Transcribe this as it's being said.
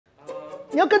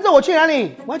你要跟着我去哪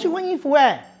里？我要去换衣服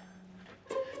哎。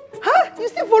Huh? You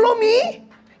still follow me?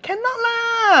 Cannot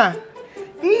lah!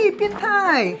 咦，变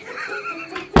态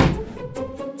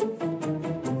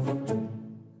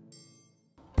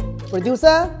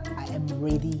！Producer, I am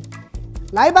ready.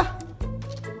 来吧。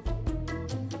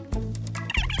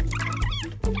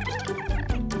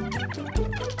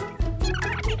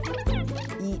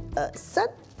1、2、3。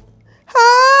啊！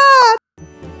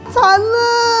惨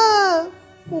了！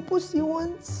我不喜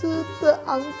欢吃的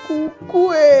昂咕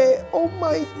贵 ，Oh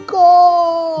my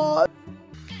god！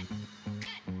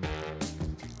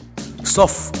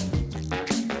 Soft,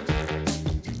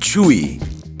 chewy,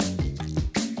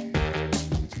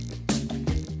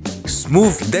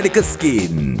 smooth, delicate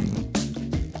skin.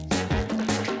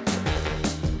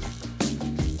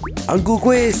 Ang Ku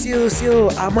Kuehs siêu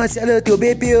siêu, amat siap le tio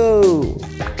bebio.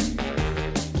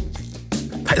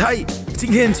 Tai Tai, 今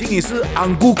天请你吃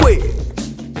昂咕贵。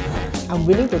I'm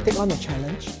willing to take on the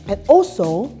challenge, and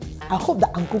also I hope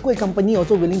the Ang Ku Kueh company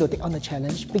also willing to take on the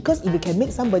challenge, because if you can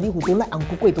make somebody who don't like Ang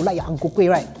Ku Kueh to like your Ang Ku Kueh,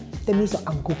 right? That means your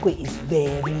Ang Ku Kueh is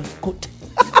very good.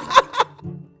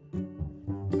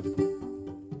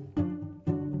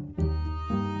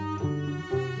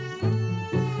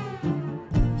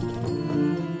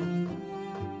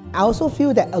 I also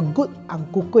feel that a good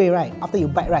Ang Ku Kueh, right, after you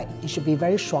bite, right, it should be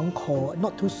very 爽口,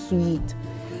 not too sweet,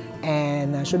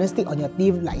 and shouldn't stick on your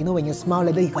teeth, like, you know, when you smile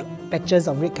later you got patches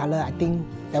of red color. I think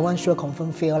that one sure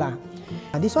confirm fail lah.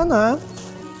 This one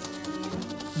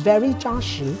very 扎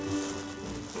实.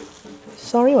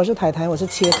 Sorry, 我是台台，我是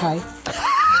切开。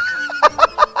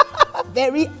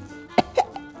Very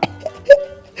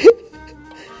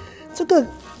这个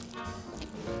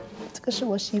是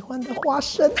我喜欢的花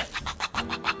生。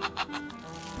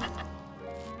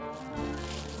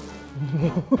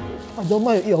I don't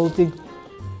mind you eat whole thing.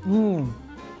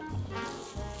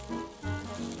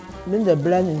 Then the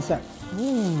blend inside.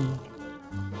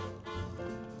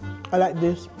 I like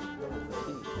this.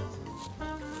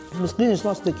 The skin is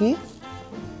not sticky.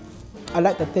 I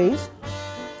like the taste.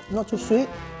 Not too sweet.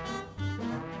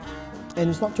 And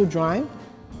it's not too dry.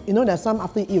 You know, there's some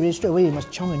after you eat really straight away you must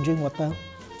chomp and drink water.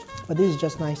 But this is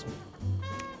just nice.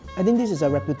 I think this is a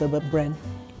reputable brand.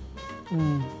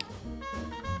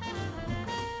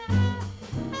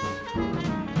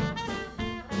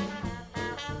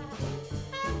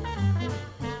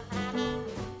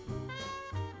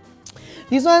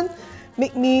 This one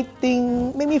make me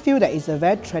feel that it's a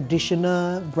very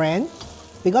traditional brand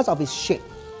because of its shape.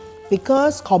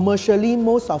 Because commercially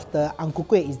most of the Ang Ku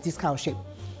Kueh is this kind of shape.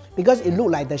 Because it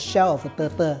looks like the shell of a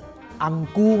turtle. Ang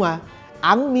Ku ma.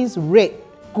 Ang means red,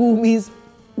 Ku means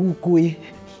乌龟.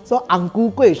 So Ang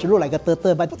Ku Kueh should look like a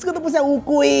turtle, but 这个都不像乌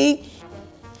龟.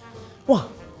 Wow,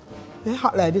 very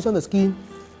hard leh, this one the skin.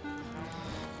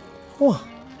 Wow,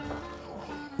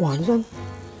 this one.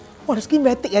 Wow, the skin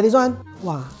very thick this one.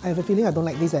 Wow, I have a feeling I don't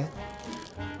like this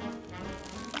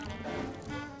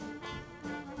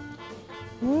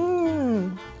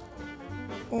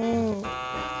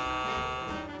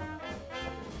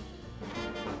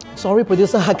Sorry,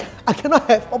 producer, I cannot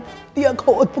have 第二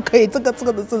口，不可以，这个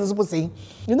真的是不行。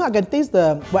You know, I can taste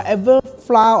the whatever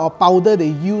flour or powder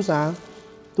they use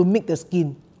to make the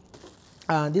skin.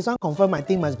 This one confirm I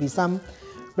think must be some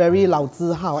very 老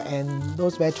字号 and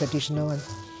those very traditional ones.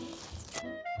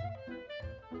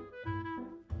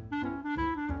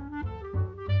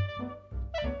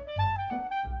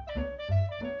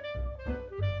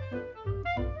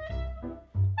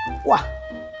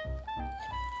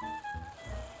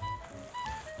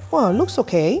 Wow, looks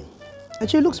okay.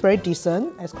 Actually looks very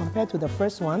decent as compared to the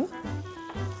first one.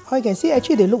 How you can see,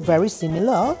 actually they look very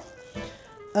similar.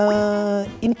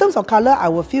 In terms of color, I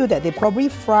will feel that they probably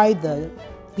fry the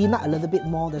peanut a little bit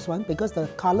more, this one, because the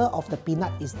color of the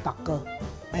peanut is darker.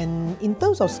 And in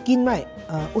terms of skin, right,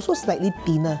 also slightly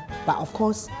thinner, but of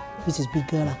course, this is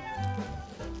bigger lah.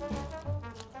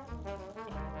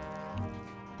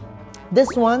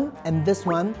 This one and this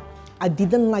one, I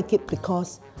didn't like it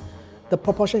because the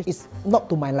proportion is not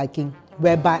to my liking,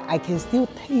 whereby I can still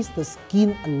taste the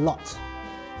skin a lot.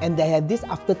 And they have this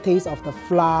aftertaste of the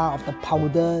flour, of the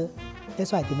powder.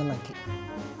 That's why I didn't like it.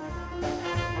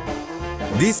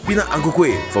 This peanut Ang Ku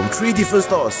Kueh from 3 different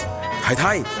stores. Tai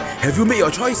Tai, have you made your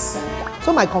choice?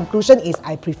 So my conclusion is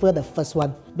I prefer the first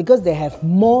one because they have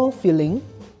more filling.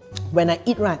 When I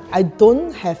eat right, I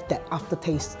don't have that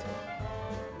aftertaste.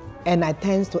 And I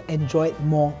tend to enjoy it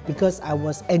more because I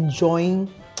was enjoying,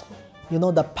 you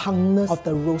know, the pungness of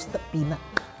the roasted peanut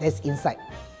that's inside.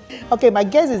 Okay, my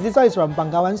guess is this one is from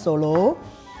Bengawan Solo.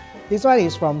 This one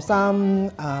is from some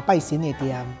Bai Xin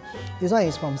Tiam. This one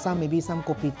is from maybe some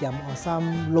kopitiam or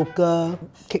some local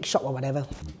cake shop or whatever.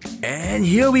 And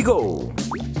here we go.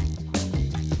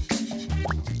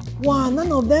 Wow,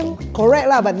 none of them correct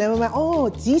lah, but never mind. Oh,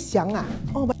 吉祥啊.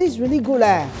 Oh, but this is really good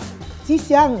leh. 吉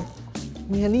祥，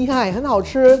你很厉害，很好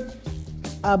吃。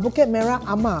Bukit Merah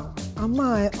阿嬷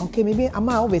，okay, maybe 阿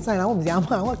嬷我未知啦，我唔是阿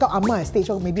嬷，我到阿嬷 stage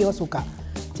maybe 我 suka.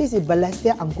 This is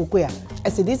Balestier Ang Ku Kueh.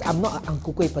 As it is, I'm not an Ang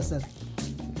Ku Kueh person.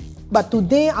 But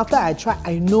today, after I tried,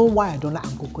 I know why I don't like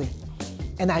Ang Ku Kueh.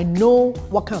 And I know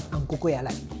what kind of Ang Ku Kueh I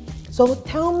like. So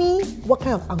tell me what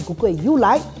kind of Ang Ku Kueh you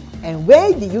like and where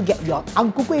did you get your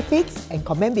Ang Ku Kueh fix, and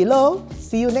comment below.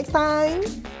 See you next time.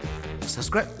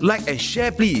 Subscribe, like and share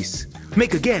please.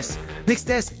 Make a guess. Next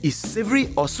test is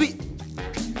savory or sweet?